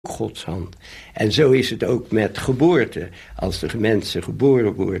Gods hand. En zo is het ook met geboorte. Als de mensen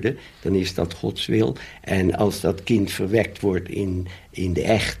geboren worden, dan is dat Gods wil. En als dat kind verwekt wordt in de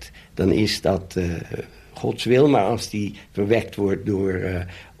echt, dan is dat Gods wil. Maar als die verwekt wordt door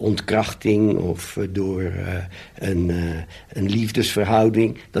ontkrachting of door een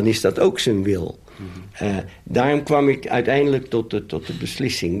liefdesverhouding, dan is dat ook zijn wil. Daarom kwam ik uiteindelijk tot de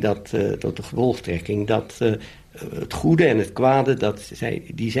beslissing, tot de gevolgtrekking, dat het goede en het kwade,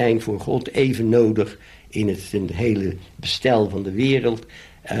 die zijn voor God even nodig in het hele bestel van de wereld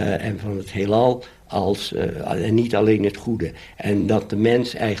en van het heelal, en niet alleen het goede. En dat de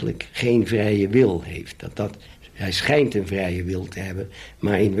mens eigenlijk geen vrije wil heeft. Hij schijnt een vrije wil te hebben,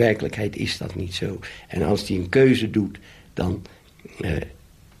 maar in werkelijkheid is dat niet zo. En als hij een keuze doet, dan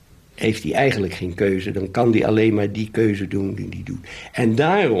heeft hij eigenlijk geen keuze. Dan kan hij alleen maar die keuze doen die hij doet.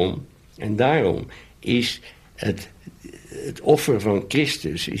 En daarom is het offer van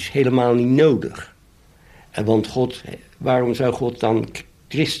Christus is helemaal niet nodig. Want waarom zou God dan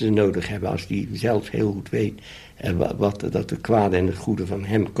Christus nodig hebben als hij zelf heel goed weet dat de kwade en het goede van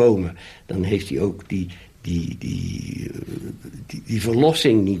hem komen? Dan heeft hij ook die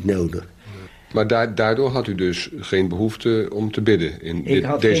verlossing niet nodig. Maar daardoor had u dus geen behoefte om te bidden in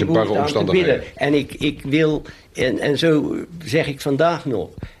deze barre omstandigheden. En ik wil, en zo zeg ik vandaag nog,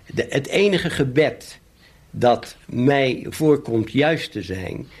 het enige gebed dat mij voorkomt juist te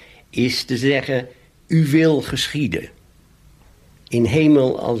zijn, is te zeggen, uw wil geschieden. In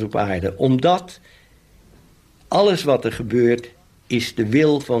hemel als op aarde. Omdat alles wat er gebeurt, is de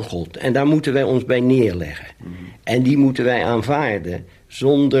wil van God. En daar moeten wij ons bij neerleggen. En die moeten wij aanvaarden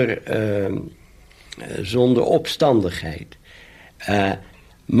zonder opstandigheid.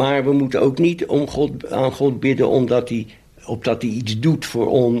 Maar we moeten ook niet aan God bidden opdat hij iets doet voor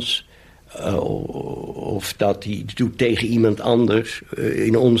ons, of dat hij iets doet tegen iemand anders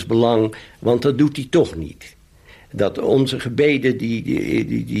in ons belang, want dat doet hij toch niet. Dat onze gebeden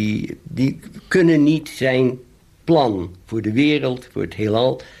die kunnen niet zijn plan voor de wereld, voor het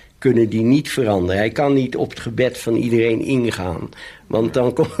heelal, kunnen die niet veranderen. Hij kan niet op het gebed van iedereen ingaan, want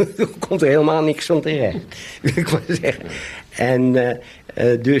dan komt er helemaal niks van terecht, wil ik maar zeggen. En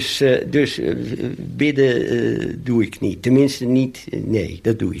dus bidden doe ik niet. Tenminste niet, nee,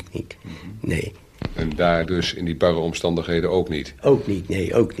 dat doe ik niet. Nee. En daar dus in die barre omstandigheden ook niet? Ook niet,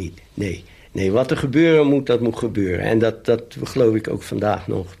 nee, ook niet, nee. Nee, wat er gebeuren moet, dat moet gebeuren. En dat geloof ik ook vandaag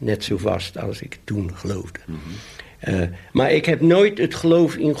nog net zo vast als ik toen geloofde. Maar ik heb nooit het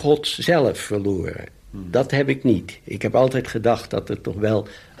geloof in God zelf verloren. Dat heb ik niet. Ik heb altijd gedacht dat er toch wel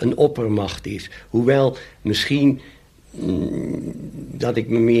een oppermacht is. Hoewel misschien dat ik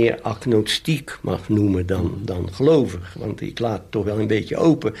me meer agnostiek mag noemen dan gelovig. Want ik laat het toch wel een beetje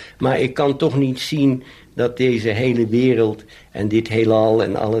open. Maar ik kan toch niet zien dat deze hele wereld en dit heelal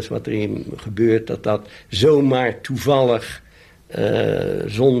en alles wat erin gebeurt, dat zomaar toevallig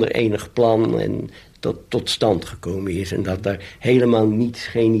zonder enig plan en tot stand gekomen is. En dat daar helemaal niets,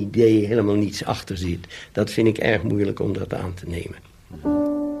 geen idee, helemaal niets achter zit. Dat vind ik erg moeilijk om dat aan te nemen.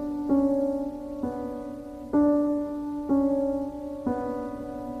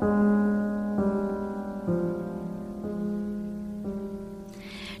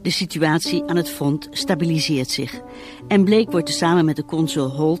 De situatie aan het front stabiliseert zich. En Blake wordt samen met de consul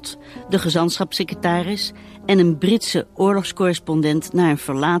Holt, de gezantschapssecretaris en een Britse oorlogscorrespondent naar een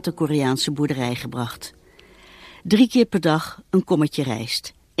verlaten Koreaanse boerderij gebracht. 3 keer per dag een kommetje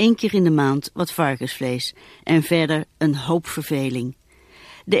rijst. 1 keer in de maand wat varkensvlees. En verder een hoop verveling.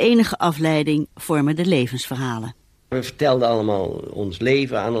 De enige afleiding vormen de levensverhalen. We vertelden allemaal ons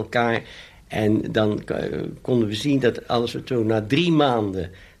leven aan elkaar. En dan konden we zien dat als we zo na 3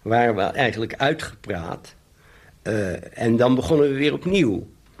 maanden waren we eigenlijk uitgepraat. En dan begonnen we weer opnieuw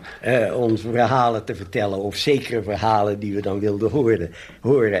onze verhalen te vertellen. Of zekere verhalen die we dan wilden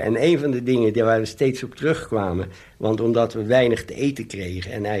horen. En een van de dingen waar we steeds op terugkwamen. Want omdat we weinig te eten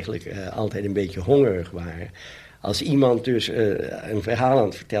kregen en eigenlijk altijd een beetje hongerig waren. Als iemand dus een verhaal aan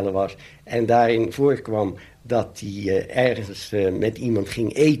het vertellen was en daarin voorkwam dat hij ergens met iemand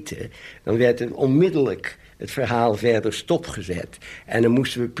ging eten, dan werd het onmiddellijk het verhaal verder stopgezet. En dan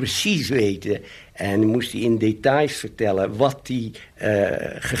moesten we precies weten en dan moest hij in details vertellen wat hij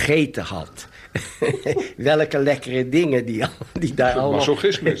gegeten had. Welke lekkere dingen die daar allemaal...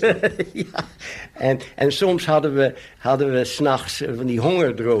 Masochisme is dat. Ja. En soms hadden we 's nachts van die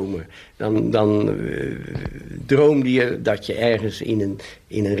hongerdromen. Dan droomde je dat je ergens in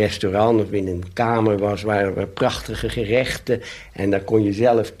een restaurant of in een kamer was, waar er prachtige gerechten. En dan kon je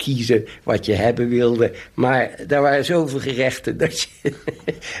zelf kiezen wat je hebben wilde. Maar daar waren zoveel gerechten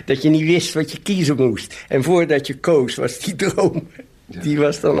dat je niet wist wat je kiezen moest. En voordat je koos was die droom Die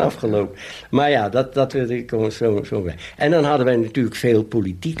was dan afgelopen. Maar ja, dat komt zo bij. En dan hadden wij natuurlijk veel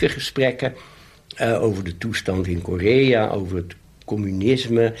politieke gesprekken over de toestand in Korea, over het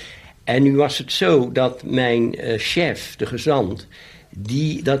communisme. En nu was het zo dat mijn chef, de gezant,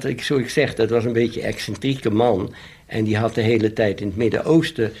 zoals ik zeg, dat was een beetje excentrieke man. En die had de hele tijd in het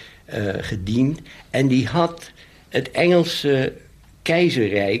Midden-Oosten gediend. En die had het Engelse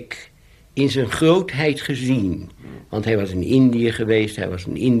keizerrijk in zijn grootheid gezien. Want hij was in Indië geweest, hij was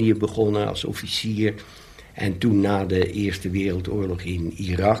in Indië begonnen als officier. En toen na de Eerste Wereldoorlog in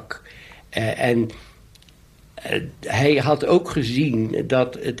Irak. Hij had ook gezien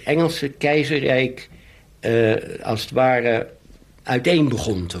dat het Engelse keizerrijk als het ware uiteen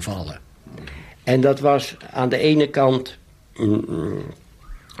begon te vallen. En dat was aan de ene kant,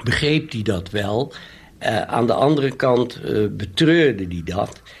 begreep hij dat wel. Aan de andere kant betreurde hij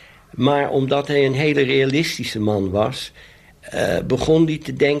dat. Maar omdat hij een hele realistische man was, begon hij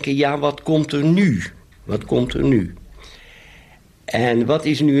te denken, ja, wat komt er nu? Wat komt er nu? En wat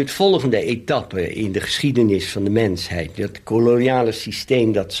is nu het volgende etappe in de geschiedenis van de mensheid? Dat koloniale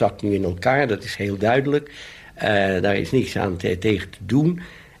systeem, dat zakt nu in elkaar, dat is heel duidelijk. Daar is niks aan tegen te doen.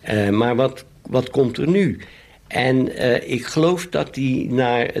 Maar wat komt er nu? En ik geloof dat hij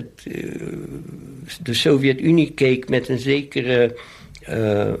naar de Sovjet-Unie keek met een zekere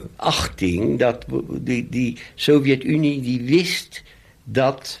achting. Dat die Sovjet-Unie die wist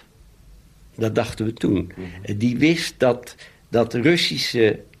dat dachten we toen, die wist dat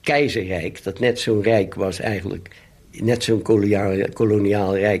Russische keizerrijk, dat net zo'n rijk was eigenlijk, net zo'n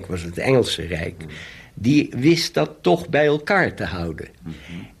koloniaal rijk was het Engelse Rijk, die wist dat toch bij elkaar te houden.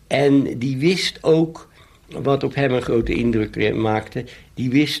 En die wist ook, wat op hem een grote indruk maakte, die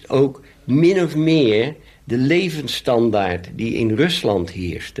wist ook min of meer de levensstandaard die in Rusland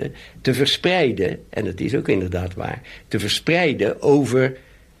heerste te verspreiden, en dat is ook inderdaad waar, te verspreiden over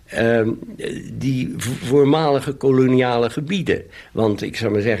die voormalige koloniale gebieden. Want ik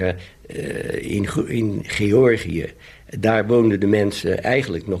zou maar zeggen, in Georgië, daar woonden de mensen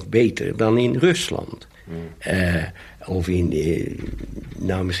eigenlijk nog beter dan in Rusland. Of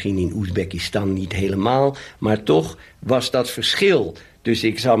misschien in Oezbekistan niet helemaal, maar toch was dat verschil tussen,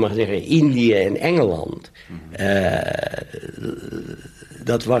 ik zou maar zeggen, Indië en Engeland.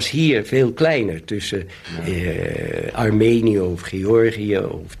 Dat was hier veel kleiner tussen Armenië of Georgië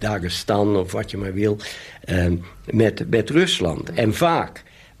of Dagestan of wat je maar wil, met Rusland. En vaak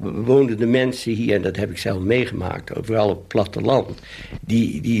woonden de mensen hier, en dat heb ik zelf meegemaakt, vooral op het platteland,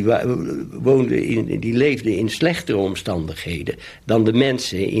 die leefden in slechtere omstandigheden dan de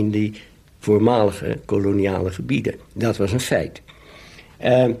mensen in die voormalige koloniale gebieden. Dat was een feit.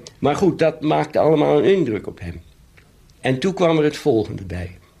 Maar goed, dat maakte allemaal een indruk op hem. En toen kwam er het volgende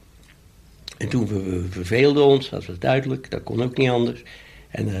bij. En toen we verveelden ons, dat was duidelijk, dat kon ook niet anders.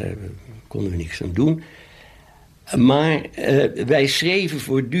 En daar konden we niks aan doen. Maar wij schreven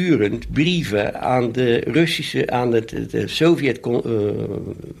voortdurend brieven aan de Russische, aan de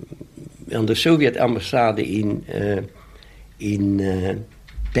Sovjet-ambassade in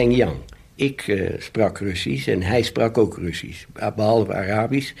Pyongyang. Ik sprak Russisch en hij sprak ook Russisch. Behalve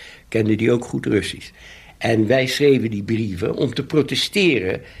Arabisch kende hij ook goed Russisch. En wij schreven die brieven om te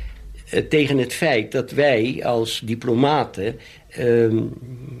protesteren tegen het feit dat wij als diplomaten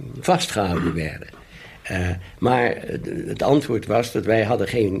vastgehouden werden. Maar het antwoord was dat wij hadden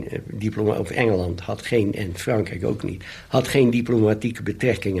geen of Engeland had geen, en Frankrijk ook niet, had geen diplomatieke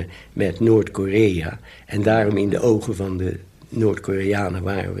betrekkingen met Noord-Korea. En daarom in de ogen van de Noord-Koreanen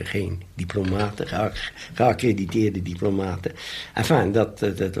waren we geen diplomaten, geaccrediteerde diplomaten. Enfin,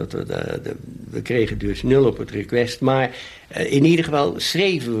 we kregen dus 0 op het request. Maar in ieder geval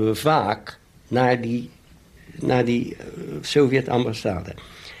schreven we vaak naar die Sovjet-ambassade.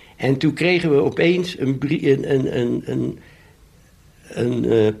 En toen kregen we opeens een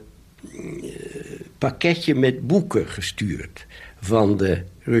pakketje met boeken gestuurd van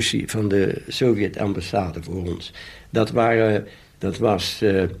de Sovjet-ambassade voor ons. Dat was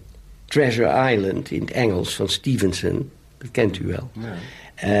Treasure Island in het Engels van Stevenson. Dat kent u wel.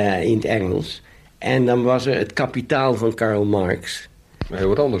 Ja. In het Engels. En dan was er het Kapitaal van Karl Marx. Heel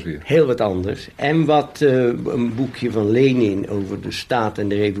wat anders weer. Heel wat anders. En een boekje van Lenin over de staat en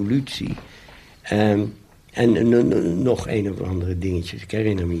de revolutie. En nog een of andere dingetjes. Ik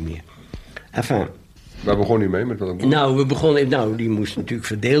herinner me niet meer. Enfin. Waar begon u mee? Met wat boek? Die moest natuurlijk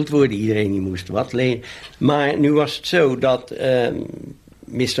verdeeld worden. Iedereen die moest wat lenen. Maar nu was het zo dat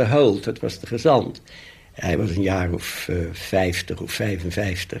Mr. Holt, dat was de gezant. Hij was een jaar of 50 of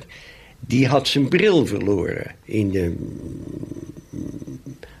 55. Die had zijn bril verloren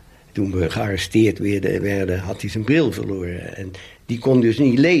Toen we gearresteerd werden, had hij zijn bril verloren. En die kon dus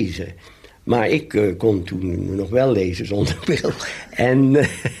niet lezen. Maar ik kon toen nog wel lezen zonder bril. En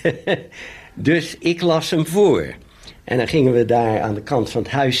dus ik las hem voor. En dan gingen we daar aan de kant van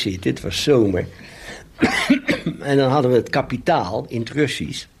het huis zitten. Het was zomer. En dan hadden we het Kapitaal in het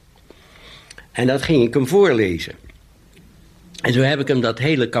Russisch. En dat ging ik hem voorlezen. En zo heb ik hem dat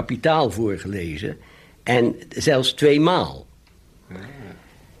hele Kapitaal voorgelezen. En zelfs 2 maal.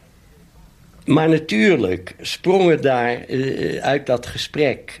 Maar natuurlijk sprongen daar uit dat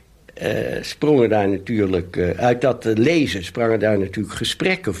gesprek... uit dat lezen sprongen daar natuurlijk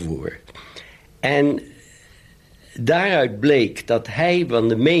gesprekken voor. En daaruit bleek dat hij van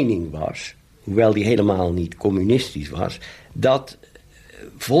de mening was... hoewel hij helemaal niet communistisch was... dat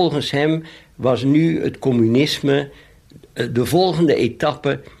volgens hem was nu het communisme de volgende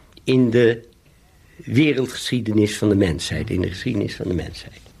etappe in de wereldgeschiedenis van de mensheid, in de geschiedenis van de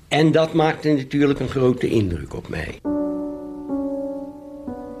mensheid. En dat maakte natuurlijk een grote indruk op mij.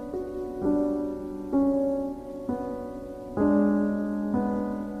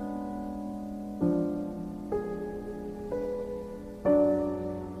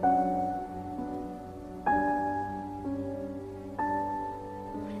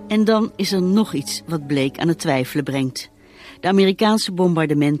 En dan is er nog iets wat Blake aan het twijfelen brengt. De Amerikaanse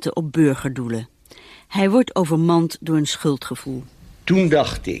bombardementen op burgerdoelen. Hij wordt overmand door een schuldgevoel. Toen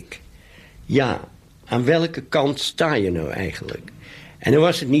dacht ik, ja, aan welke kant sta je nou eigenlijk? En dan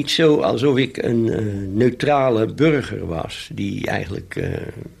was het niet zo alsof ik een neutrale burger was... die eigenlijk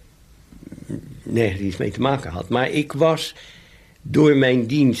nergens iets mee te maken had. Maar ik was door mijn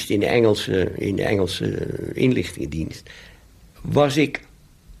dienst in de Engelse inlichtingendienst... was ik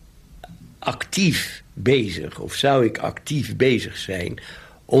actief bezig, of zou ik actief bezig zijn...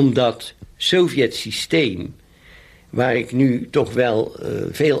 om dat Sovjet-systeem, waar ik nu toch wel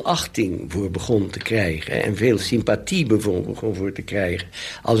veel achting voor begon te krijgen... en veel sympathie begon voor te krijgen...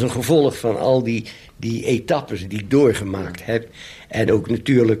 als een gevolg van al die etappes die ik doorgemaakt heb... en ook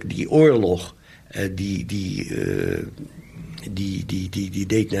natuurlijk die oorlog, die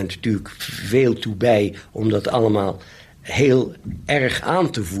deed daar natuurlijk veel toe bij... om dat allemaal heel erg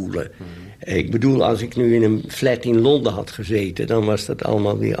aan te voelen... Ik bedoel, als ik nu in een flat in Londen had gezeten... dan was dat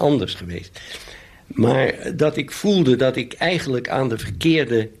allemaal weer anders geweest. Maar dat ik voelde dat ik eigenlijk aan de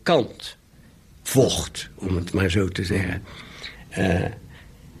verkeerde kant vocht... om het maar zo te zeggen.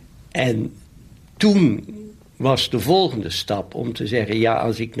 En toen was de volgende stap om te zeggen... ja,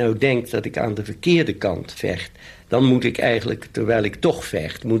 als ik nou denk dat ik aan de verkeerde kant vecht... dan moet ik eigenlijk, terwijl ik toch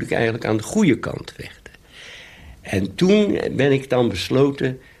vecht... moet ik eigenlijk aan de goede kant vechten. En toen ben ik dan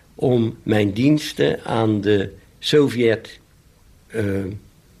besloten... om mijn diensten aan de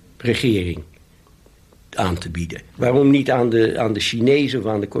Sovjet-regering aan te bieden. Waarom niet aan de Chinezen of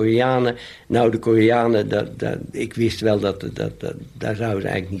aan de Koreanen? Nou, de Koreanen, ik wist wel dat daar zouden ze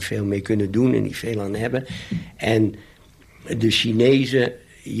eigenlijk niet veel mee kunnen doen... en niet veel aan hebben. En de Chinezen,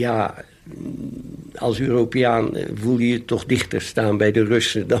 ja... als Europeaan voel je je toch dichter staan bij de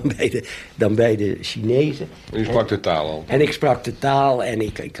Russen dan bij de Chinezen. En u sprak de taal al. En ik sprak de taal en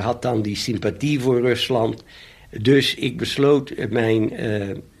ik had dan die sympathie voor Rusland. Dus ik besloot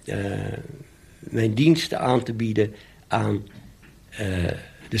mijn diensten aan te bieden aan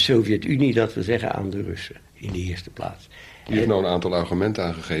de Sovjet-Unie, dat wil zeggen aan de Russen in de eerste plaats. U heeft nou een aantal argumenten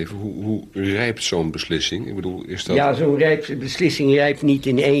aangegeven. Hoe rijpt zo'n beslissing? Ik bedoel, is dat... Ja, zo'n beslissing rijpt niet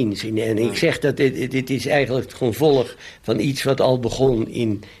ineens. En ik zeg dat dit is eigenlijk het gevolg van iets wat al begon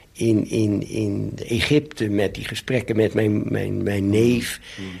in Egypte... met die gesprekken met mijn neef.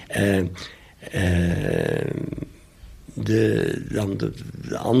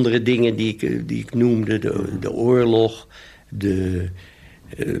 De andere dingen die ik noemde, de oorlog... De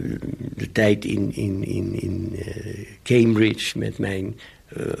tijd in Cambridge met mijn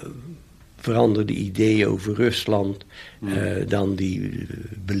veranderde ideeën over Rusland. Dan die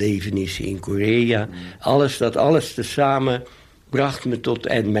belevenissen in Korea. Alles tezamen bracht me tot...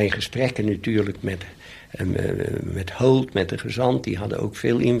 En mijn gesprekken natuurlijk met Holt, met de gezant. Die hadden ook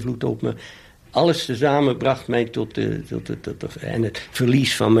veel invloed op me. Alles tezamen bracht mij tot en het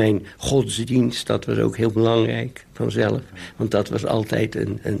verlies van mijn godsdienst, dat was ook heel belangrijk vanzelf. Want dat was altijd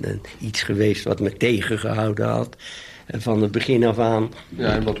iets geweest wat me tegengehouden had. Van het begin af aan.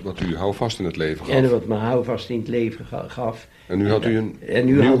 Ja, en wat u houvast in het leven gaf. En wat me houvast in het leven gaf. En nu had u een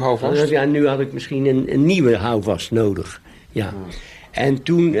nieuw houvast? Ja, nu had ik misschien een nieuwe houvast nodig. Ja. En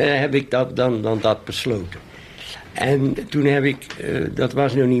toen heb ik dat besloten. En toen heb ik, dat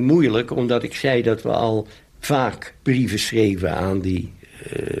was nog niet moeilijk, omdat ik zei dat we al vaak brieven schreven aan die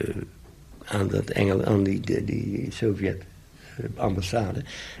Sovjet ambassade.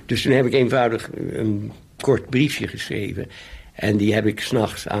 Dus toen heb ik eenvoudig een kort briefje geschreven. En die heb ik 's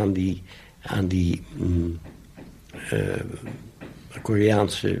nachts aan die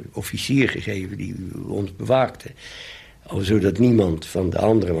Koreaanse officier gegeven die ons bewaakte. Zodat niemand van de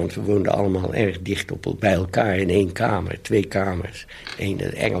anderen, want we woonden allemaal erg dicht bij elkaar in 1 kamer, 2 kamers. Eén de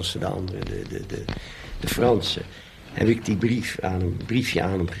Engelse, de andere de Franse. Heb ik die briefje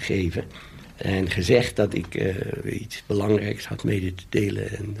aan hem gegeven. En gezegd dat ik iets belangrijks had mede te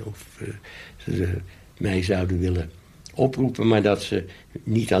delen. En of ze mij zouden willen oproepen. Maar dat ze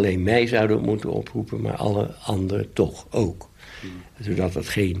niet alleen mij zouden moeten oproepen, maar alle anderen toch ook. Zodat het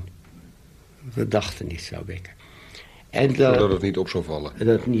geen verdachtenis zou wekken. En zodat het niet op zou vallen. Dat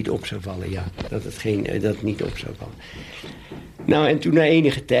het niet op zou vallen, ja. Dat het niet op zou vallen. Nou, en toen na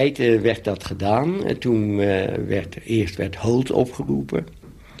enige tijd werd dat gedaan. En toen werd Holt opgeroepen.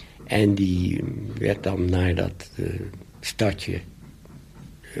 En die werd dan naar dat stadje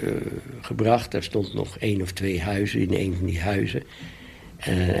gebracht. Daar stond nog 1 of 2 huizen in een van die huizen.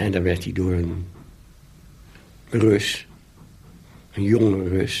 En daar werd hij door een Rus, een jonge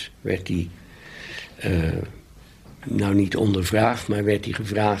Rus, werd hij nou niet ondervraagd, maar werd hij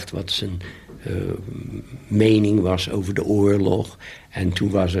gevraagd wat zijn mening was over de oorlog. En toen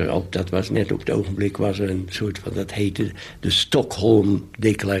was er, dat was net op het ogenblik, was er een soort van, dat heette de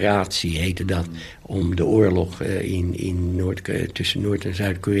Stockholm-declaratie, heette dat, om de oorlog tussen Noord- en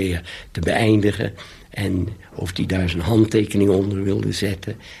Zuid-Korea te beëindigen. En of hij daar zijn handtekening onder wilde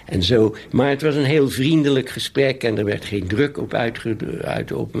zetten. En zo. Maar het was een heel vriendelijk gesprek. En er werd geen druk op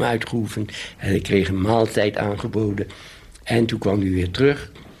hem uitgeoefend. En ik kreeg een maaltijd aangeboden. En toen kwam hij weer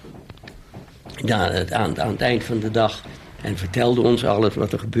terug. Aan het eind van de dag. En vertelde ons alles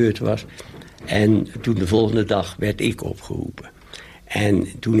wat er gebeurd was. En toen de volgende dag werd ik opgeroepen. En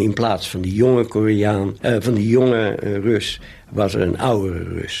toen in plaats van die jonge Rus, was er een oudere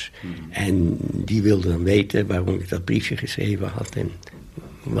Rus. En die wilde dan weten waarom ik dat briefje geschreven had en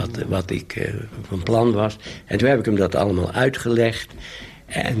wat ik van plan was. En toen heb ik hem dat allemaal uitgelegd.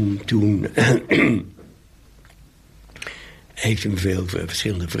 En toen heeft hij me veel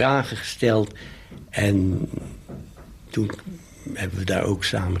verschillende vragen gesteld. En toen hebben we daar ook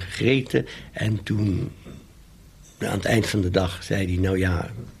samen gegeten. En toen, aan het eind van de dag, zei hij, nou ja,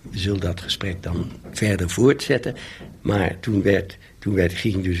 we zullen dat gesprek dan verder voortzetten. Maar toen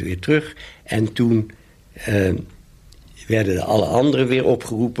ging hij dus weer terug. En toen werden alle anderen weer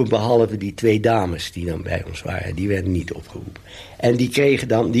opgeroepen, behalve die 2 dames die dan bij ons waren. Die werden niet opgeroepen. En die kregen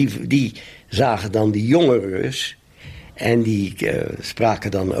dan, die zagen dan die jonge Rus. En die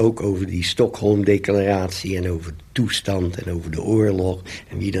spraken dan ook over die Stockholm-declaratie en over de toestand en over de oorlog.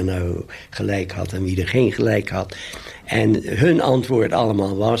 En wie er nou gelijk had en wie er geen gelijk had. En hun antwoord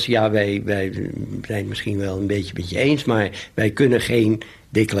allemaal was, ja, wij zijn het misschien wel een beetje met je eens, maar wij kunnen geen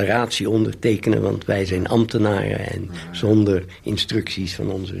declaratie ondertekenen, want wij zijn ambtenaren en zonder instructies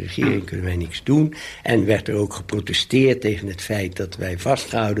van onze regering kunnen wij niks doen. En werd er ook geprotesteerd tegen het feit dat wij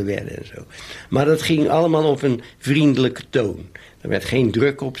vastgehouden werden en zo. Maar dat ging allemaal op een vriendelijke toon. Er werd geen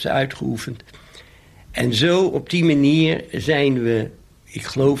druk op ze uitgeoefend. En zo, op die manier zijn we, ik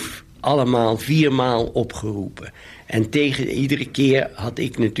geloof, allemaal 4 maal opgeroepen. En tegen iedere keer had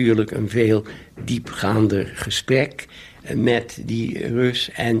ik natuurlijk een veel diepgaander gesprek met die Rus.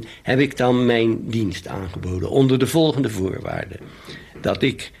 En heb ik dan mijn dienst aangeboden onder de volgende voorwaarden. Dat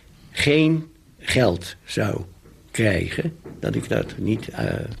ik geen geld zou krijgen. Dat ik dat niet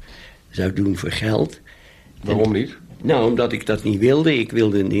zou doen voor geld. Waarom niet? Nou, omdat ik dat niet wilde. Ik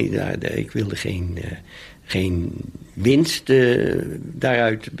wilde geen winst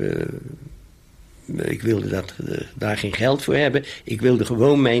daaruit. Ik wilde daar geen geld voor hebben. Ik wilde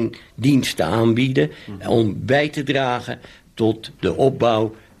gewoon mijn diensten aanbieden om bij te dragen tot de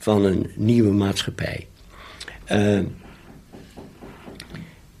opbouw van een nieuwe maatschappij.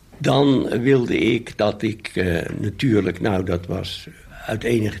 Dan wilde ik dat ik natuurlijk, nou dat was uit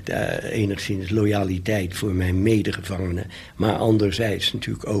enigszins loyaliteit voor mijn medegevangenen, maar anderzijds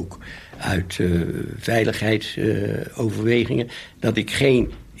natuurlijk ook uit veiligheidsoverwegingen, dat ik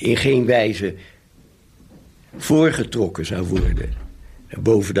in geen wijze voorgetrokken zou worden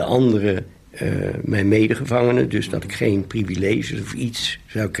boven de andere mijn medegevangenen. Dus dat ik geen privileges of iets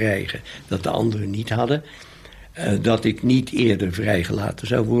zou krijgen dat de anderen niet hadden. Dat ik niet eerder vrijgelaten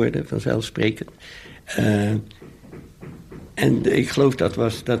zou worden, vanzelfsprekend. En ik geloof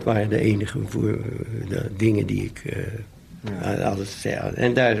dat waren de enige de dingen die ik alles zei.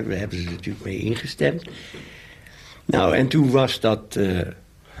 En daar hebben ze natuurlijk mee ingestemd. Nou, en toen was dat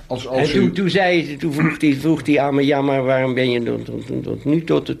Toen vroeg hij aan me, ja, maar waarom ben je tot nu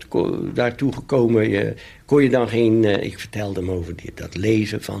daartoe gekomen? Kon je dan geen... ik vertelde hem over dat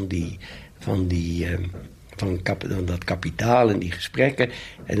lezen van dat kapitaal en die gesprekken.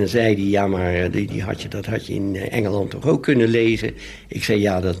 En dan zei hij, ja, maar dat had je in Engeland toch ook kunnen lezen? Ik zei,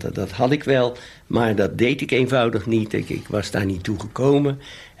 ja, dat had ik wel, maar dat deed ik eenvoudig niet. Ik was daar niet toe gekomen.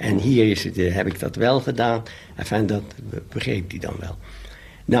 En hier heb ik dat wel gedaan. Enfin, dat begreep hij dan wel.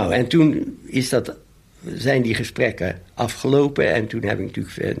 Nou, en toen zijn die gesprekken afgelopen. En toen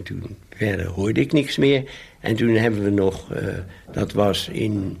verder hoorde ik niks meer. En toen hebben we nog, dat was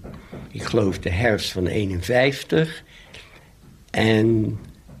in, ik geloof, de herfst van 51. En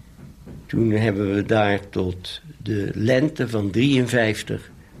toen hebben we daar tot de lente van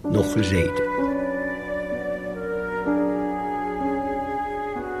 53 nog gezeten.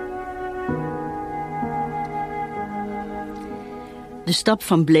 De stap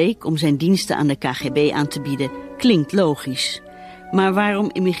van Blake om zijn diensten aan de KGB aan te bieden klinkt logisch. Maar waarom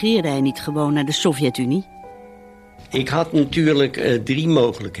emigreerde hij niet gewoon naar de Sovjet-Unie? Ik had natuurlijk 3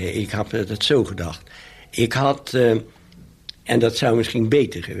 mogelijkheden. Ik had het zo gedacht. Ik had, en dat zou misschien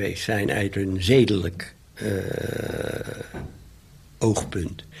beter geweest zijn uit een zedelijk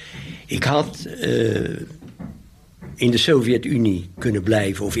oogpunt. Ik had in de Sovjet-Unie kunnen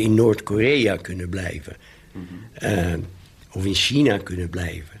blijven of in Noord-Korea kunnen blijven. Of in China kunnen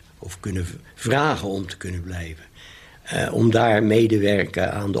blijven. Of kunnen vragen om te kunnen blijven. Om daar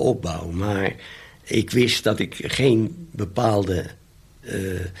medewerken aan de opbouw. Maar ik wist dat ik geen bepaalde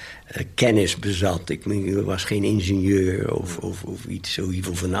kennis bezat. Ik was geen ingenieur of iets zo,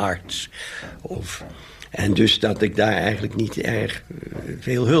 of een arts. En dus dat ik daar eigenlijk niet erg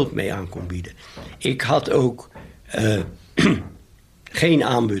veel hulp mee aan kon bieden. Ik had ook geen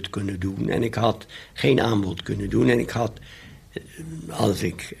aanbod kunnen doen. En ik had geen aanbod kunnen doen. En ik had, als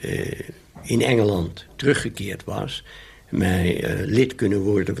ik in Engeland teruggekeerd was, mij lid kunnen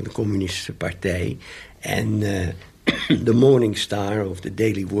worden van de Communistische Partij. En de Morning Star, of de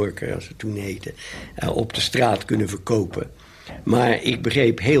Daily Worker, als het toen heette, op de straat kunnen verkopen. Maar ik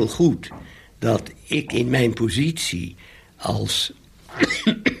begreep heel goed dat ik in mijn positie als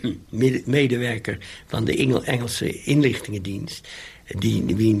medewerker van de Engelse inlichtingendienst,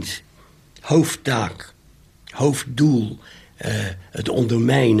 wiens hoofddoel het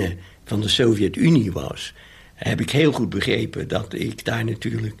ondermijnen van de Sovjet-Unie was, heb ik heel goed begrepen dat ik daar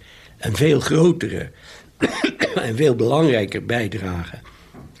natuurlijk een veel grotere en veel belangrijker bijdrage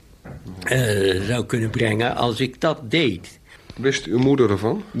zou kunnen brengen als ik dat deed. Wist uw moeder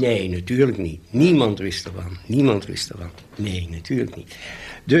ervan? Nee, natuurlijk niet. Niemand wist ervan. Nee, natuurlijk niet.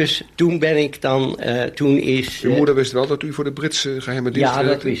 Dus toen ben ik dan, Uw moeder wist wel dat u voor de Britse geheime dienst werkte?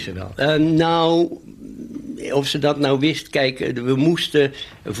 Ja, dat wist ze wel. Nou, of ze dat nou wist, kijk, we moesten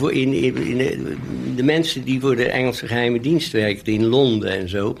voor de mensen die voor de Engelse geheime dienst werkten in Londen en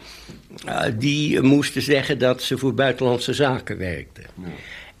zo, die moesten zeggen dat ze voor buitenlandse zaken werkten. Ja.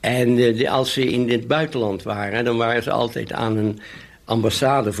 En als ze in het buitenland waren, dan waren ze altijd aan een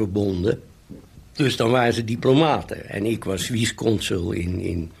ambassade verbonden. Dus dan waren ze diplomaten. En ik was vice-consul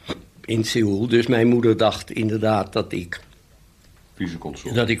in Seoul. Dus mijn moeder dacht inderdaad dat ik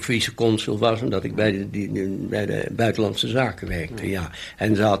vice-consul was en dat ik bij de buitenlandse zaken werkte. Ja.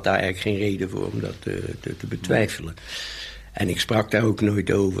 En ze had daar eigenlijk geen reden voor om dat te betwijfelen. En ik sprak daar ook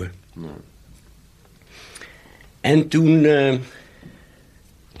nooit over. Nee. En toen...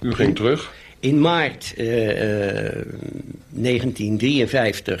 U ging terug? In maart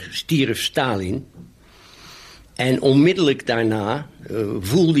 1953 stierf Stalin. En onmiddellijk daarna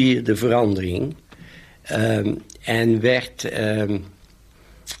voelde je de verandering. En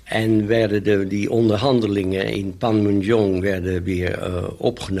werden die onderhandelingen in Panmunjom werden weer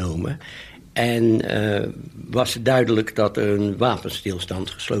opgenomen. En was het duidelijk dat er een wapenstilstand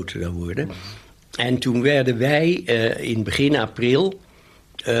gesloten zou worden. En toen werden wij in begin april...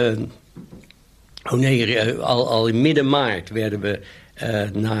 al in midden maart werden we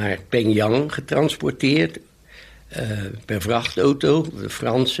naar Pyongyang getransporteerd. Per vrachtauto, de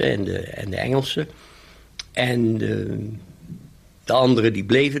Franse en de Engelse. En de anderen die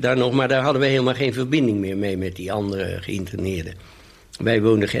bleven daar nog, maar daar hadden we helemaal geen verbinding meer mee met die andere geïnterneerden. Wij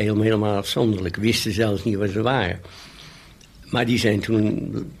woonden helemaal afzonderlijk, wisten zelfs niet waar ze waren. Maar die zijn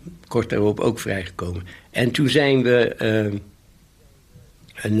toen kort daarop ook vrijgekomen. En toen zijn we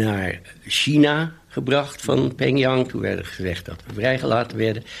naar China gebracht van Pyongyang. Toen werd gezegd dat we vrijgelaten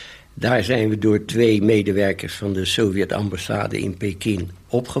werden. Daar zijn we door 2 medewerkers van de Sovjet-ambassade in Peking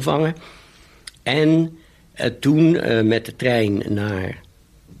opgevangen. En toen met de trein naar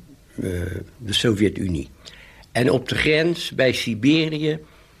de Sovjet-Unie. En op de grens bij Siberië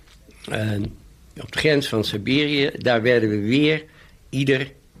op de grens van Siberië, daar werden we weer,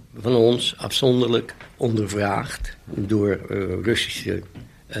 ieder van ons afzonderlijk ondervraagd door Russische,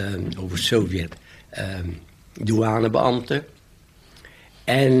 over Sovjet, douanebeambten.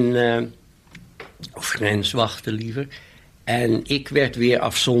 Of grenswachten liever. En ik werd weer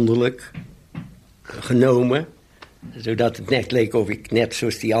afzonderlijk genomen, zodat het net leek of ik net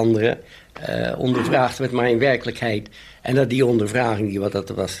zoals die anderen ondervraagd werd, maar in werkelijkheid. En dat die ondervraging,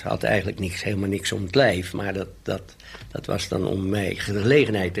 had eigenlijk helemaal niks om het lijf. Maar dat was dan om mij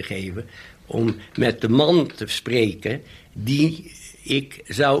gelegenheid te geven om met de man te spreken die ik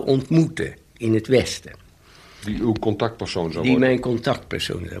zou ontmoeten in het Westen. Die uw contactpersoon zou worden? Die mijn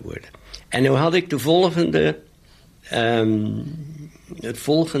contactpersoon zou worden. En nu had ik het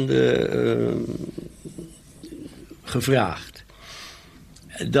volgende gevraagd.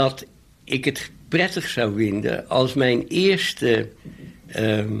 Dat ik het prettig zou vinden als mijn eerste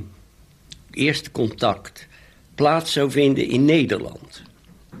contact plaats zou vinden in Nederland.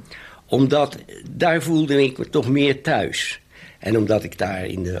 Omdat daar voelde ik me toch meer thuis. En omdat ik daar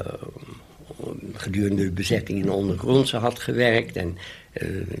gedurende de bezetting in de ondergrondse had gewerkt en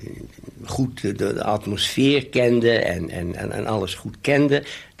goed de atmosfeer kende en alles goed kende,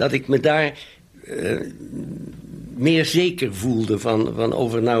 dat ik me daar meer zeker voelde van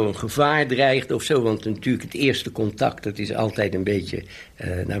of er nou een gevaar dreigt of zo. Want natuurlijk het eerste contact, dat is altijd een beetje,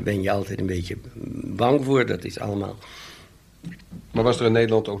 daar ben je altijd een beetje bang voor, dat is allemaal. Maar was er in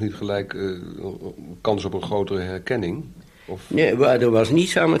Nederland ook niet gelijk kans op een grotere herkenning? Of? Nee, er was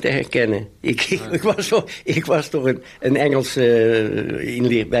niets aan me te herkennen. Ik was toch een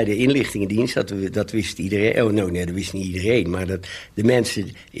Engelse bij de inlichtingendienst, dat wist iedereen. Oh nee, dat wist niet iedereen, maar de mensen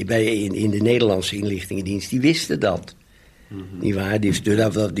in de Nederlandse inlichtingendienst, die wisten dat. Niet waar? Dus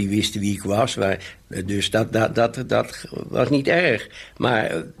die wisten wie ik was. Dus dat was niet erg.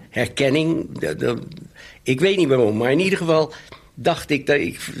 Maar herkenning, ik weet niet waarom, maar in ieder geval dacht ik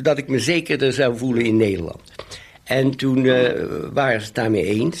dat ik me zekerder zou voelen in Nederland. En toen waren ze het daarmee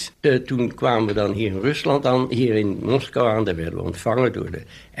eens. Toen kwamen we dan hier in Rusland aan, hier in Moskou aan. Daar werden we ontvangen door de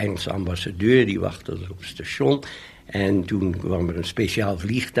Engelse ambassadeur, die wachtte ons op het station. En toen kwam er een speciaal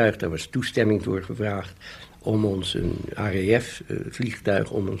vliegtuig, daar was toestemming voor gevraagd om ons, een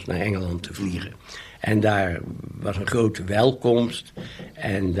RAF-vliegtuig, om ons naar Engeland te vliegen. En daar was een grote welkomst.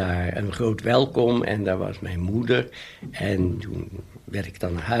 En daar was mijn moeder. En toen ging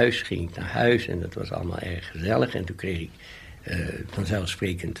ik naar huis en dat was allemaal erg gezellig. En toen kreeg ik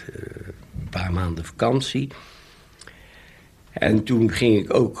vanzelfsprekend een paar maanden vakantie. En toen ging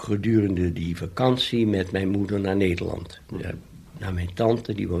ik ook gedurende die vakantie met mijn moeder naar Nederland. Ja, naar mijn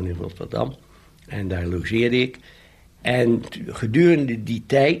tante, die woonde in Rotterdam. En daar logeerde ik. En gedurende die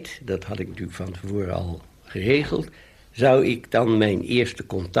tijd, dat had ik natuurlijk van tevoren al geregeld, zou ik dan mijn eerste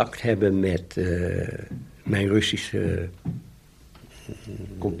contact hebben met mijn Russische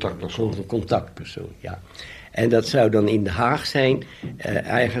contactpersoon, ja. En dat zou dan in Den Haag zijn,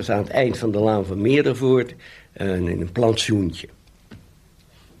 ergens aan het eind van de Laan van Meerdervoort, in een plantsoentje.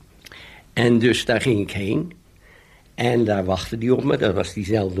 En dus daar ging ik heen. En daar wachtte die op me. Dat was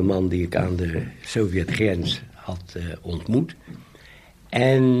diezelfde man die ik aan de Sovjetgrens had ontmoet.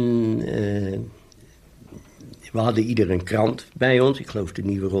 En we hadden ieder een krant bij ons. Ik geloof de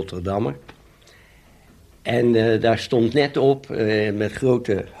Nieuwe Rotterdammer. En daar stond net op, met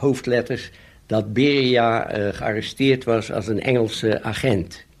grote hoofdletters, dat Beria gearresteerd was als een Engelse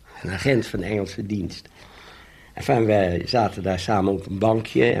agent. Een agent van de Engelse dienst. Enfin, wij zaten daar samen op een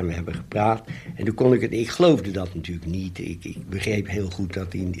bankje en we hebben gepraat. En toen kon ik geloofde dat natuurlijk niet. Ik begreep heel goed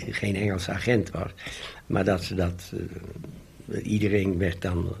dat hij geen Engelse agent was. Maar iedereen werd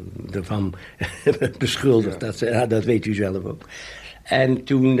dan ervan beschuldigd. Ja. Dat weet u zelf ook. En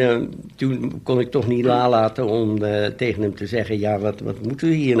toen kon ik toch niet nalaten om tegen hem te zeggen, ja, wat moeten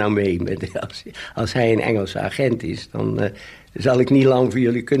we hier nou mee? Als hij een Engelse agent is, dan zal ik niet lang voor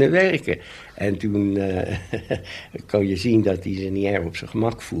jullie kunnen werken. En toen kon je zien dat hij zich niet erg op zijn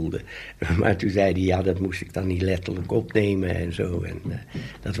gemak voelde. Maar toen zei hij, ja, dat moest ik dan niet letterlijk opnemen en zo. En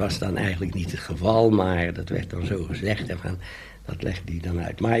dat was dan eigenlijk niet het geval, maar dat werd dan zo gezegd. En dat legde hij dan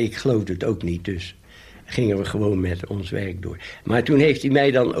uit. Maar ik geloofde het ook niet, dus gingen we gewoon met ons werk door. Maar toen heeft hij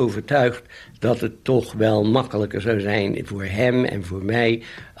mij dan overtuigd dat het toch wel makkelijker zou zijn voor hem en voor mij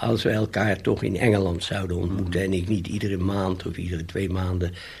als we elkaar toch in Engeland zouden ontmoeten en ik niet iedere maand of iedere 2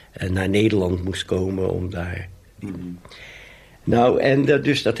 maanden naar Nederland moest komen om daar. Nou, en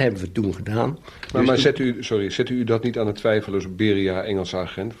dus dat hebben we toen gedaan. Maar zet u dat niet aan het twijfelen als Beria Engelse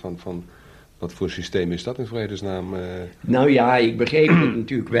agent van wat voor systeem is dat in vredesnaam? Nou ja, ik begreep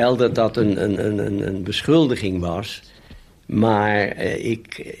natuurlijk wel dat een beschuldiging was. Maar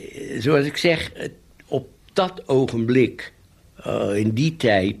zoals ik zeg, op dat ogenblik, in die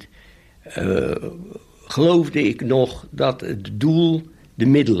tijd, geloofde ik nog dat het doel de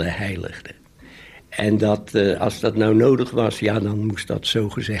middelen heiligde. En dat als dat nou nodig was, ja, dan moest dat zo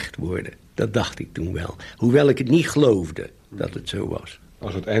gezegd worden. Dat dacht ik toen wel. Hoewel ik het niet geloofde dat het zo was.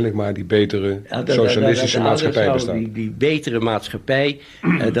 Als uiteindelijk maar die betere socialistische maatschappij bestaat. Die betere maatschappij,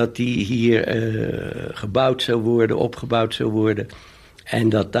 dat die hier gebouwd zou worden, opgebouwd zou worden. En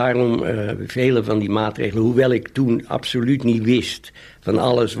dat daarom vele van die maatregelen, hoewel ik toen absoluut niet wist van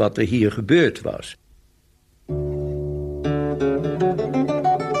alles wat er hier gebeurd was.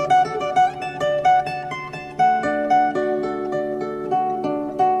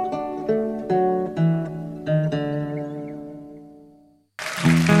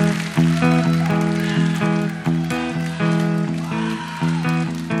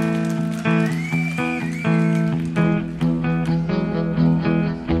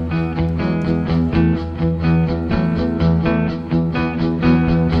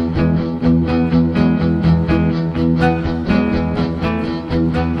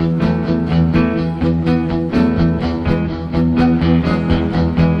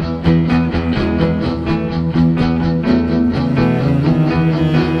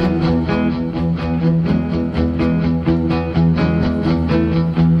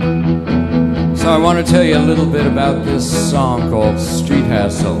 I want to tell you a little bit about this song called Street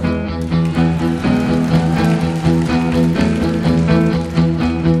Hassle.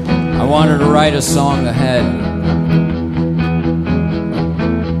 I wanted to write a song that had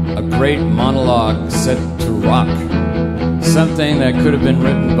a great monologue set to rock. Something that could have been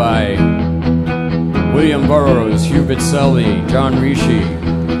written by William Burroughs, Hubert Selby, John Rishi,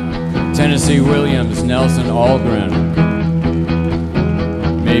 Tennessee Williams, Nelson Algren,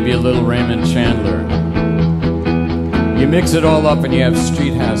 maybe a little Raymond Chandler. You mix it all up and you have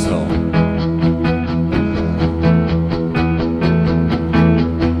Street Hassle.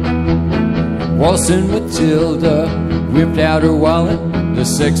 Waltzing Matilda whipped out her wallet. The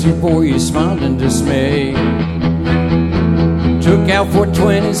sexy boy smiled in dismay. Took out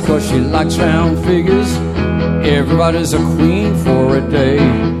 420s cause she likes round figures. Everybody's a queen for a day.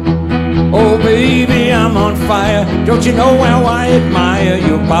 Oh baby, I'm on fire. Don't you know how I admire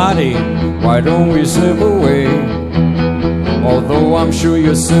your body? Why don't we slip away? Although I'm sure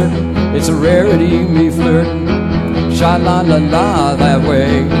you're certain it's a rarity, me flirting. Sha-la-la-la that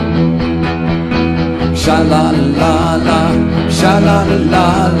way. Sha-la-la-la,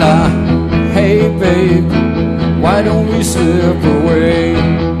 sha-la-la-la-la. Hey babe, why don't we slip away?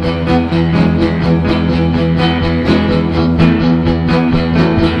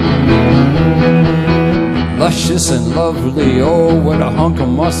 Luscious and lovely, oh what a hunk of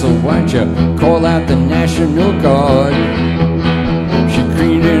muscle. Why'd you call out the National Guard? She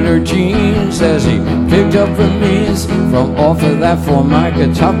creamed in her jeans as he picked up her knees from off of that Formica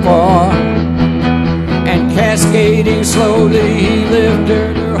top bar. And cascading slowly, he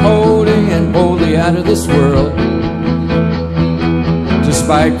lifted her, holding and boldly out of this world.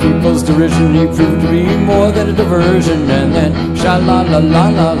 Despite people's derision, he proved to be more than a diversion. And then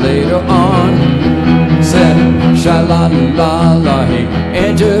sha-la-la-la-la later on. Said sha-la-la-la, he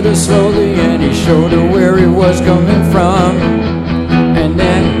entered her slowly and he showed her where he was coming from. And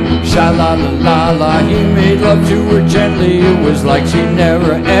then sha-la-la-la-la, he made love to her gently. It was like she'd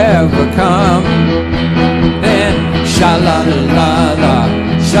never ever come. Then sha-la-la-la-la,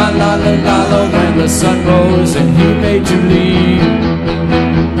 sha-la-la-la-la, when the sun rose and he made to leave.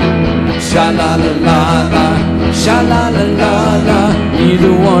 Sha-la-la-la-la, sha-la-la-la-la,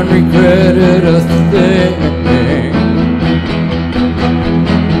 neither one regretted a thing.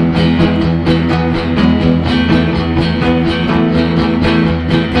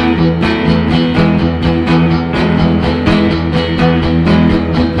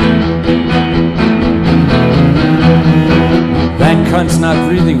 That cunt's not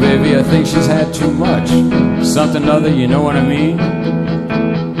breathing, baby, I think she's had too much. Something other, you know what I mean?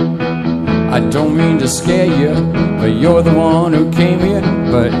 I don't mean to scare you, but you're the one who came here.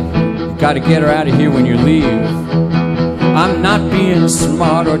 But you gotta get her out of here when you leave. I'm not being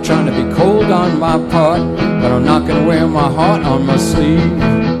smart or trying to be cold on my part, but I'm not gonna wear my heart on my sleeve.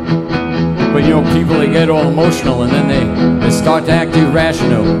 But you know, people, they get all emotional and then they start to act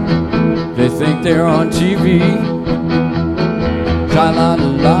irrational. They think they're on TV.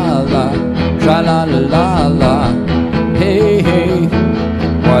 Tra-la-la-la-la, tra-la-la-la-la, hey, hey,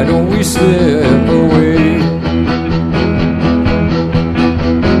 why don't we slip away?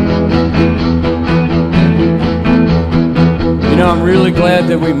 You know, I'm really glad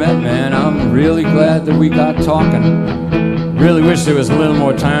that we met, man. I'm really glad that we got talking. Really wish there was a little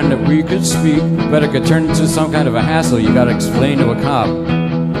more time that we could speak, but it could turn into some kind of a hassle. You gotta explain to a cop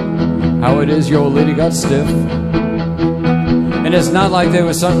how it is your old lady got stiff. And it's not like there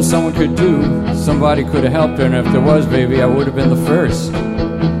was something someone could do. Somebody could have helped her, and if there was, baby, I would have been the first.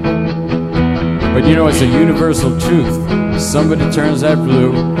 But you know, it's a universal truth. Somebody turns that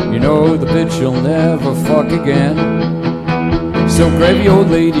blue, you know the bitch you'll never fuck again. So grab your old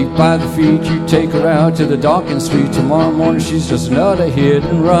lady by the feet, you take her out to the darkened street. Tomorrow morning she's just another hit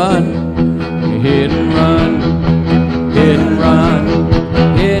and run. Hit and run, hit and run,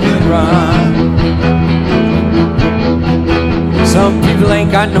 hit and run. Some people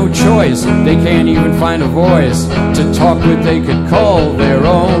ain't got no choice, they can't even find a voice to talk what they could call their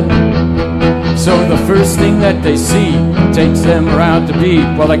own. So the first thing that they see takes them around the beat.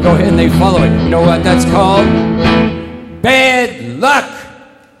 Well, they go ahead and they follow it. You know what that's called? Bad luck.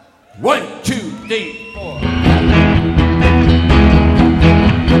 1, 2, 3, 4.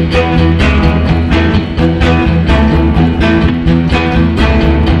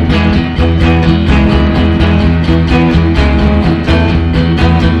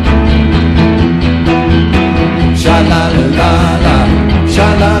 Sha-la-la-la-la,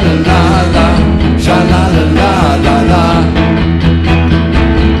 sha-la-la-la-la, sha-la-la-la-la-la,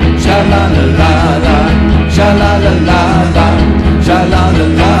 sha-la-la-la-la, sha-la-la-la-la,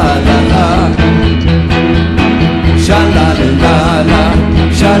 sha-la-la-la-la-la, sha-la-la-la-la,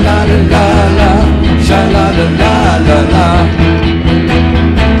 sha-la-la-la-la, sha-la-la-la-la-la,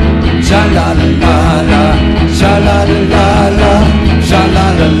 sha-la-la-la-la, sha-la-la-la-la,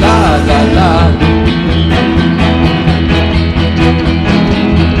 sha-la-la-la-la-la.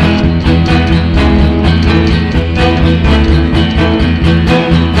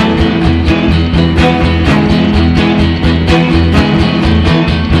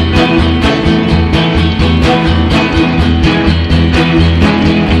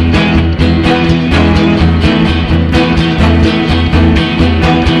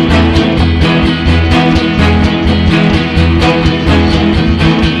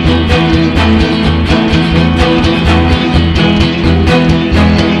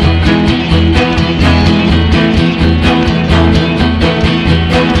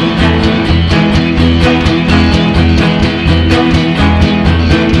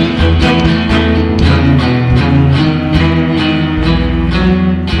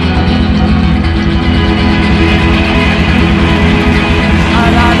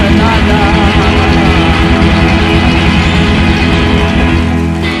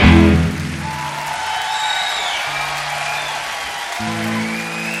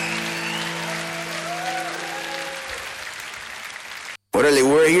 Órale,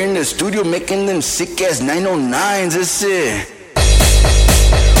 we're here in the studio making them sick-ass 909s, that's it.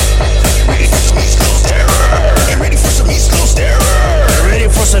 Ready for some East Coast terror. Get ready for some East Coast terror. Get ready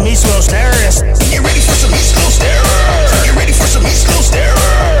for some East Coast terrorists. Get ready for some East Coast terror. Get ready for some East Coast terror.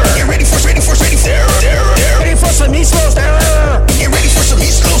 Get ready for terror. Ready for some East Coast terror. Get ready for some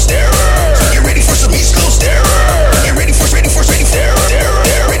East Coast terror. Get ready for some East Coast terror. Get ready for terror.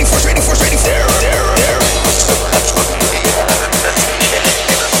 Ready for terror.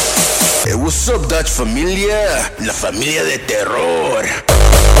 Hey, what's up, Dutch familia? La familia de terror.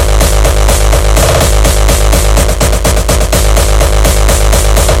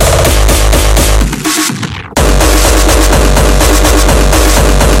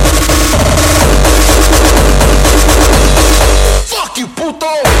 Fuck you,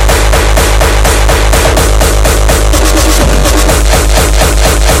 puto!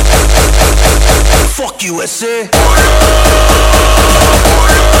 Fuck you, ese!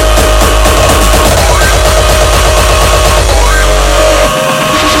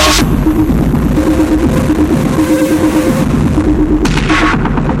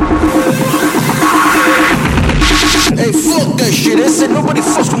 Hey, fuck that shit, ese, nobody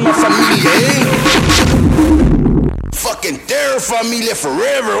fucks with my familia, eh? Fucking terror familia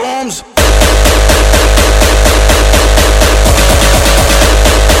forever, Holmes.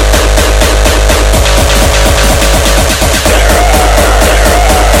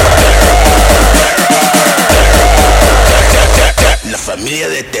 La familia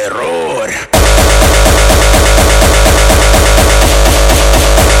de terror.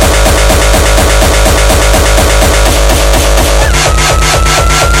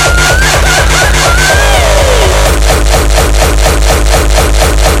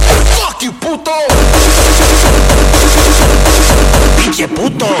 Fuck you, puto. Pinche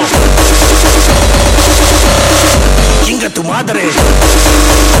puto. Chinga tu madre.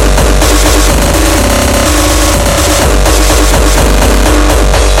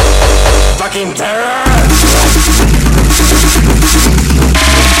 Fucking terror!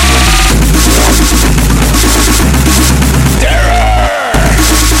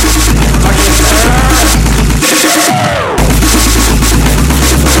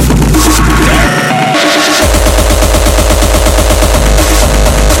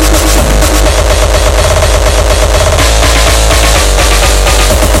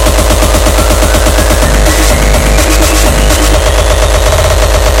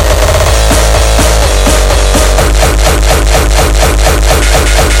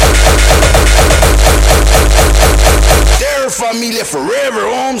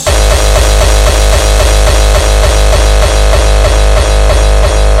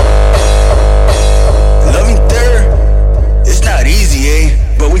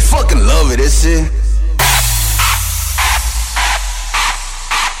 ese.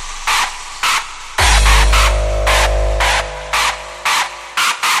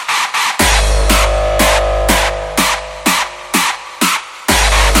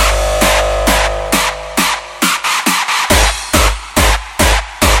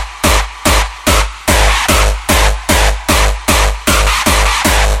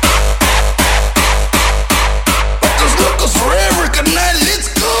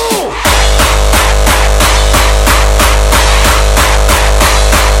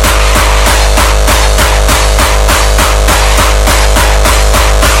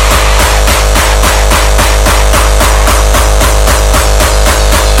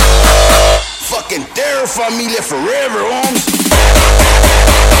 Familia forever, homes.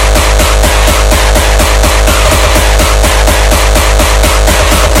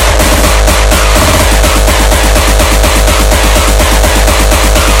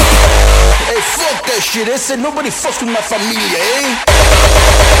 Hey, fuck that shit. I said nobody fucks with my familia, eh?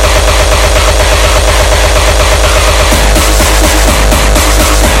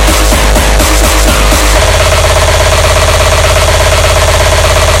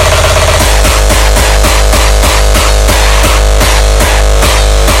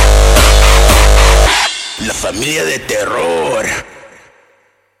 Familia de terror.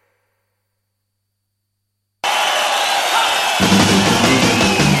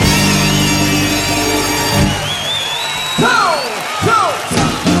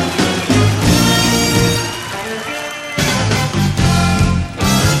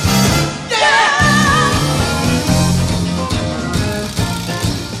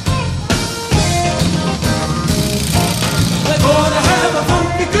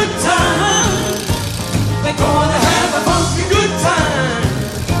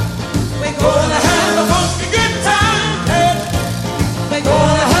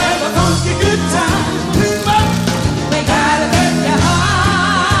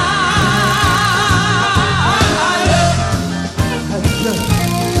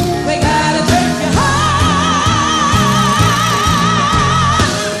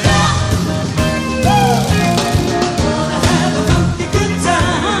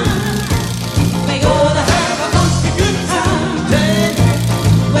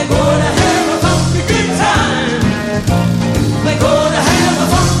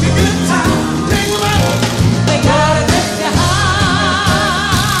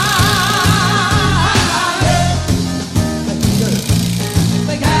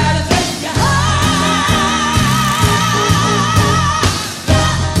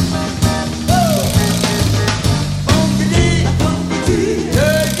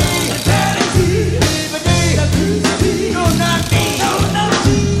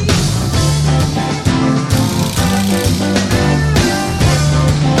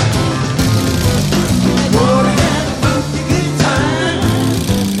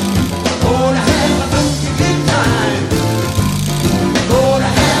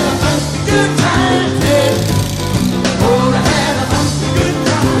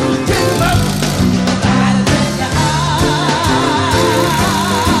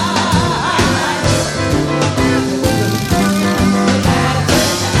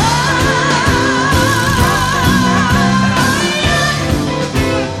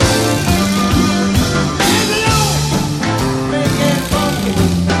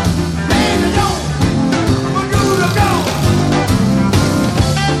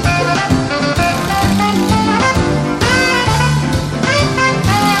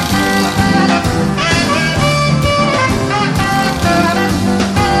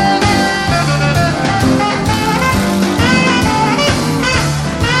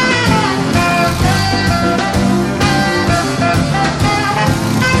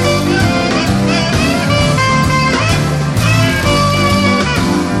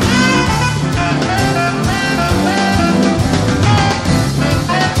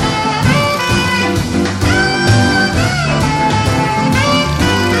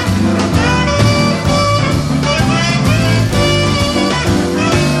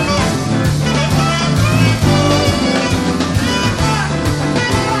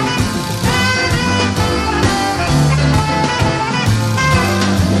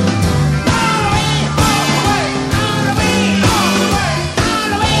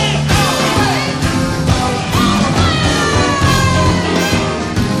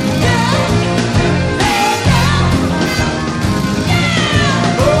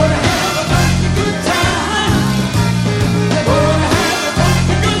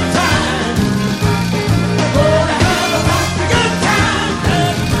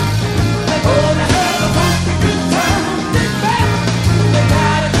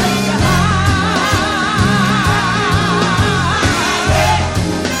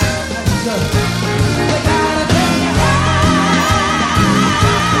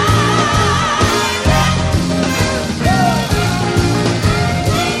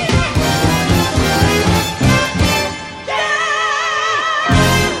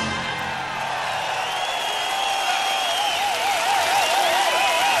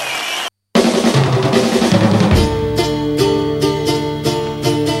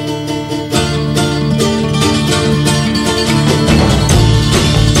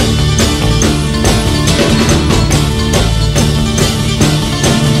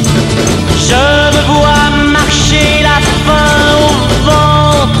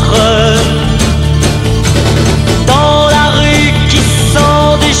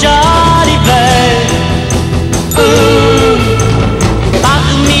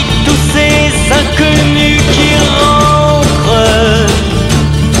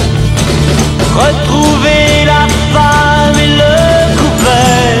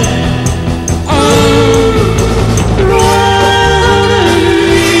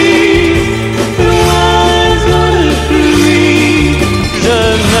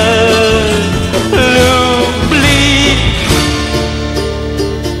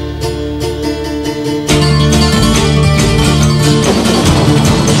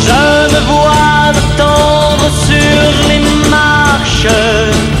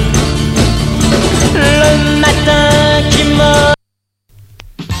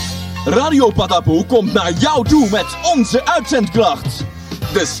 Radio Patapoe komt naar jou toe met onze uitzendkracht.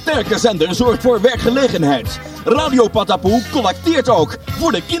 De sterke zender zorgt voor werkgelegenheid. Radio Patapoe collecteert ook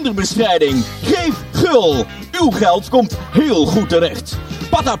voor de kinderbestrijding. Geef gul. Uw geld komt heel goed terecht.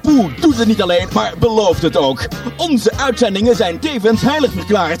 Patapoe doet het niet alleen, maar belooft het ook. Onze uitzendingen zijn tevens heilig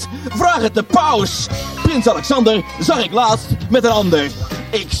verklaard. Vraag het de paus. Prins Alexander zag ik laatst met een ander.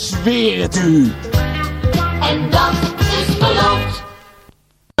 Ik zweer het u. En dat is beloofd.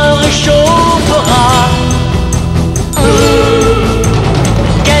 Réchauffera.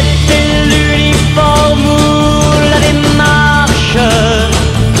 Quête est l'uniforme ou la démarche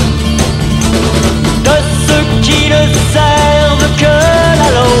de ceux qui ne servent que la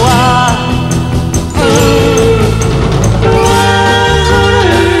loi. L'oiseau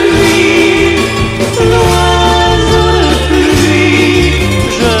de pluie, l'oiseau de pluie,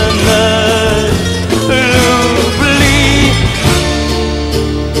 je ne l'oublie.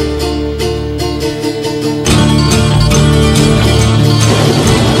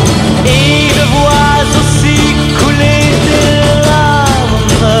 Et je vois aussi couler des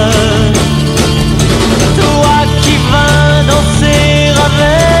larmes. Toi qui vas danser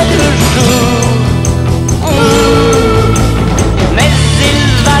avec le jour. Mais il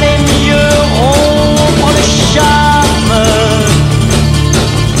valait mieux rompre le charme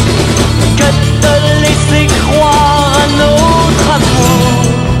que de laisser croire à notre amour.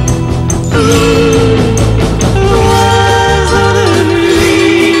 L'oiseau de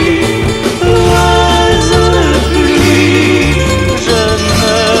pluie, l'oiseau de pluie, je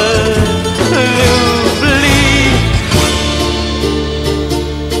ne l'oublie.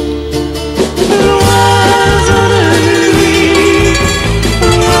 L'oiseau de pluie,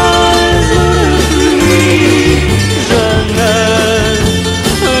 l'oiseau de pluie, je ne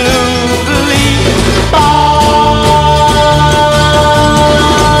l'oublie pas.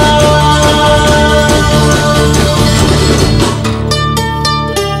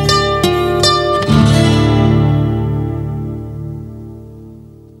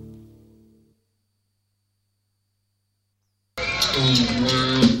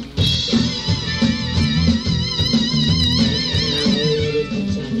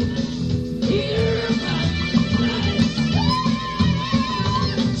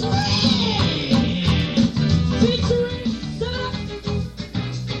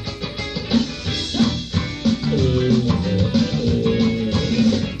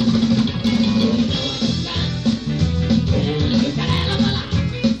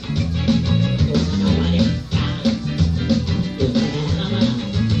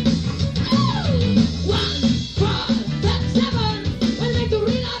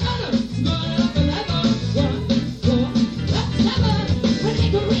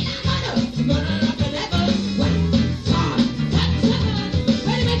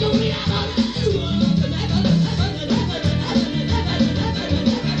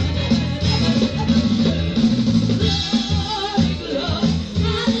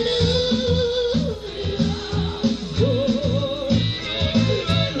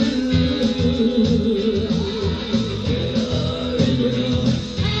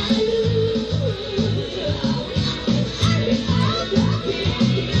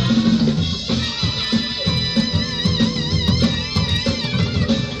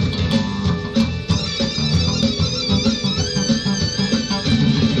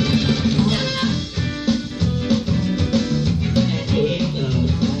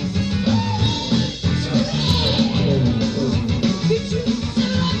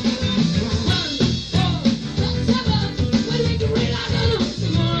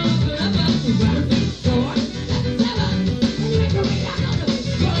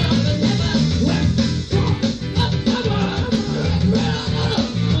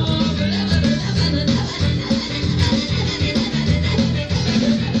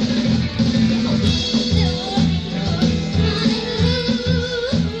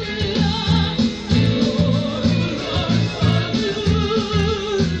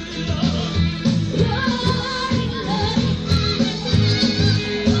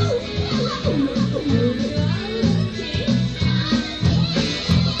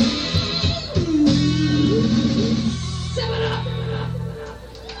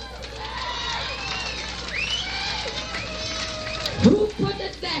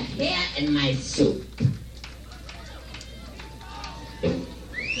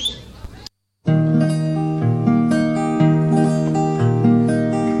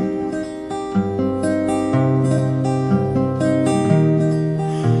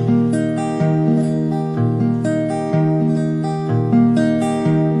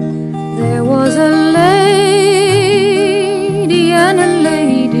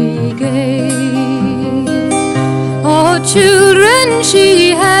 children,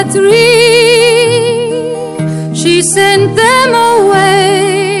 she had 3. She sent them away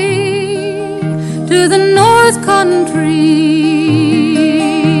to the North Country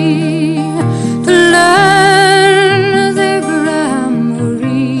to learn their grammar.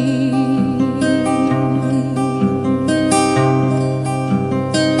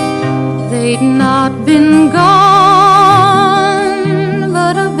 They'd not been gone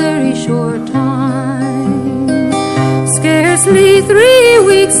but a very short time, scarcely 3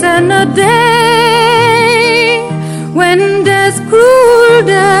 weeks and a day, when death, cruel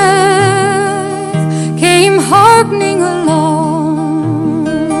death, came harkening along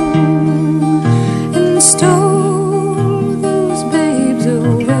and stole those babes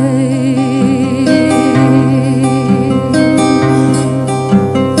away.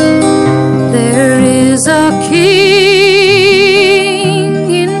 There is a king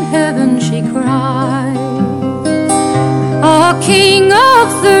in heaven, she cried, a king of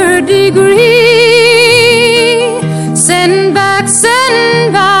 3rd degree. Send back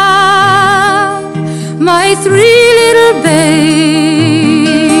my 3 little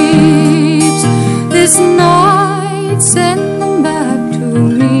babes this night. Send them back to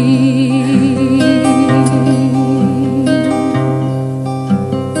me.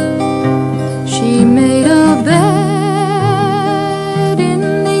 She made a bed in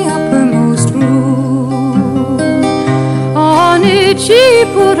the uppermost room. On it she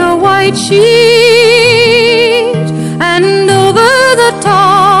put a white sheet, and over the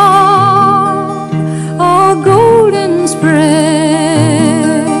top a golden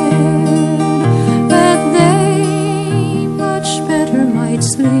spread, that they much better might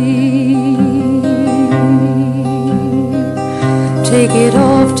sleep. Take it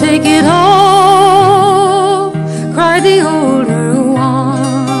off, cried the older one.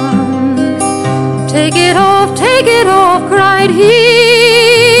 Take it off, cried he,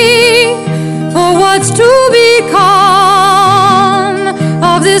 for what's to become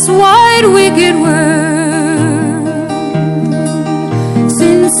of this wide wicked world,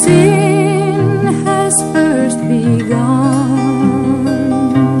 since sin has first begun.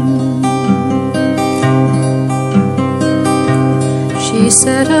 She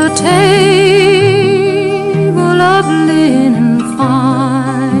set a table of linen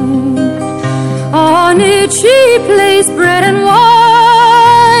fine, on it she placed bread and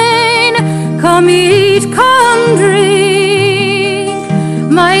wine. Come eat, come drink,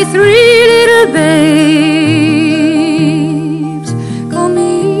 my 3 little babes. Come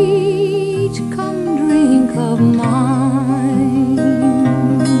eat, come drink of mine.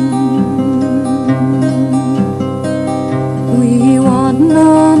 We want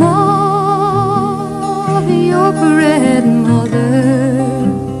none of your bread, mother,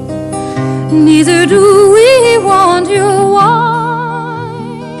 neither do we want your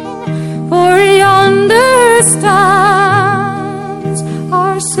wine, for yonder stands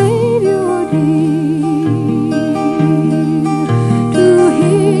our Savior dear. To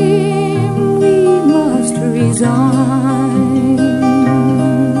him we must resign.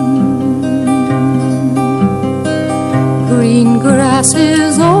 Green grass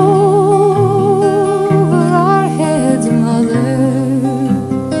is over our heads, mother,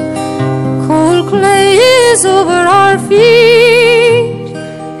 cold clay is over our feet,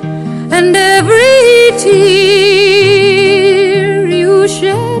 and every tear you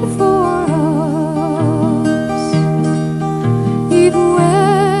shed for us, it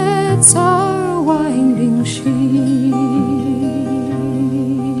wets our winding sheet.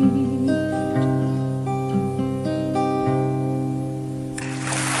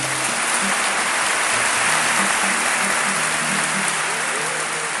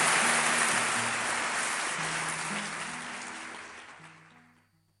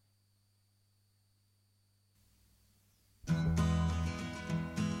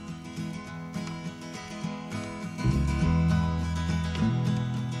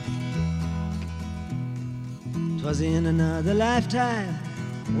 Was in another lifetime,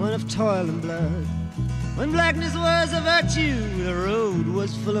 one of toil and blood, when blackness was a virtue, the road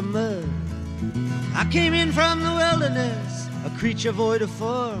was full of mud. I came in from the wilderness, a creature void of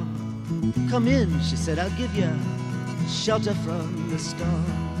form. Come in, she said, I'll give you shelter from the storm.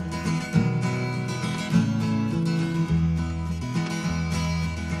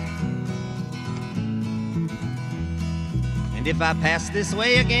 And if I pass this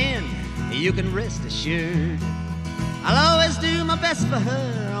way again, you can rest assured I'll always do my best for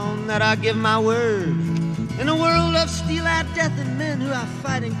her, on that I give my word. In a world of steel-eyed death and men who are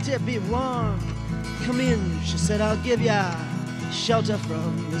fighting to be warm, come in, she said, I'll give ya shelter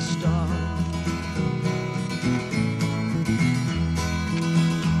from the storm.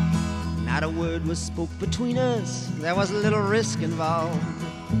 Not a word was spoke between us. There was a little risk involved.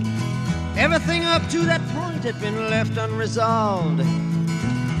 Everything up to that point had been left unresolved.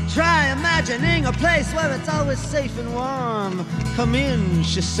 Try imagining a place where it's always safe and warm. Come in,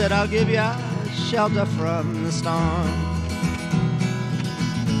 she said, I'll give you shelter from the storm.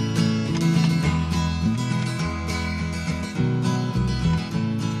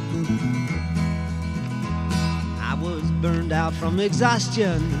 I was burned out from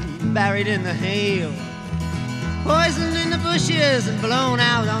exhaustion, buried in the hail, poisoned in the bushes and blown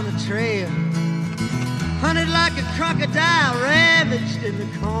out on the trail. Hunted like a crocodile, ravaged in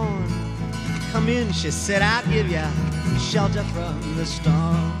the corn. Come in, she said, I'll give you shelter from the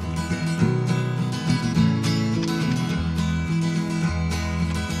storm.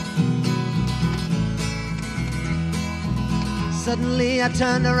 Suddenly I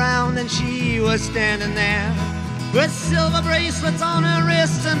turned around and she was standing there with silver bracelets on her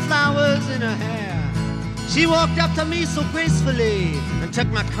wrists and flowers in her hair. She walked up to me so gracefully and took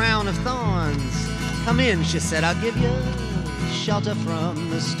my crown of thorns. Come in, she said, I'll give you shelter from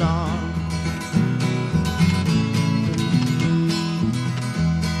the storm.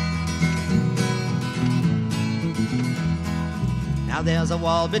 Now there's a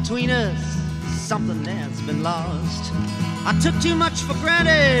wall between us, something has been lost. I took too much for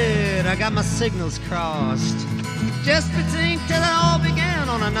granted, I got my signals crossed. Just between till it all began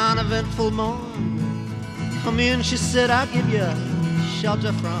on a non-eventful morn. Come in, she said, I'll give you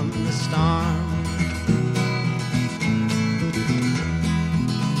shelter from the storm.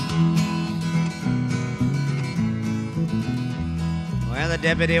 Well, the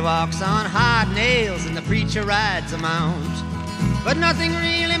deputy walks on hard nails and the preacher rides a mount. But nothing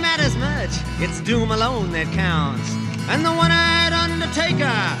really matters much, it's doom alone that counts. And the one-eyed undertaker,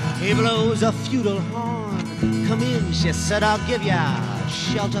 he blows a feudal horn. Come in, she said, I'll give ya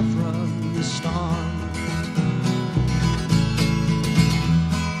shelter from the storm.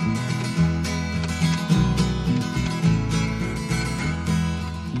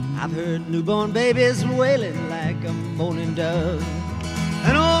 I've heard newborn babies wailing like a moaning dove,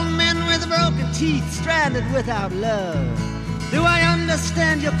 and old men with broken teeth stranded without love. Do I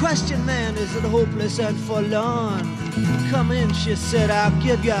understand your question, man? Is it hopeless and forlorn? Come in, she said, I'll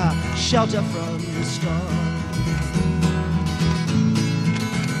give you shelter from the storm.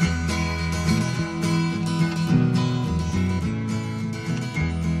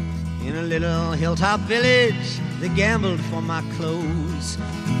 In a little hilltop village, they gambled for my clothes.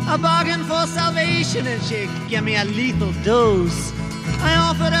 I bargained for salvation and she gave me a lethal dose. I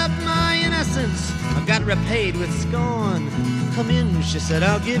offered up my innocence, I got repaid with scorn. Come in, she said,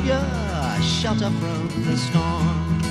 I'll give you shelter from the storm.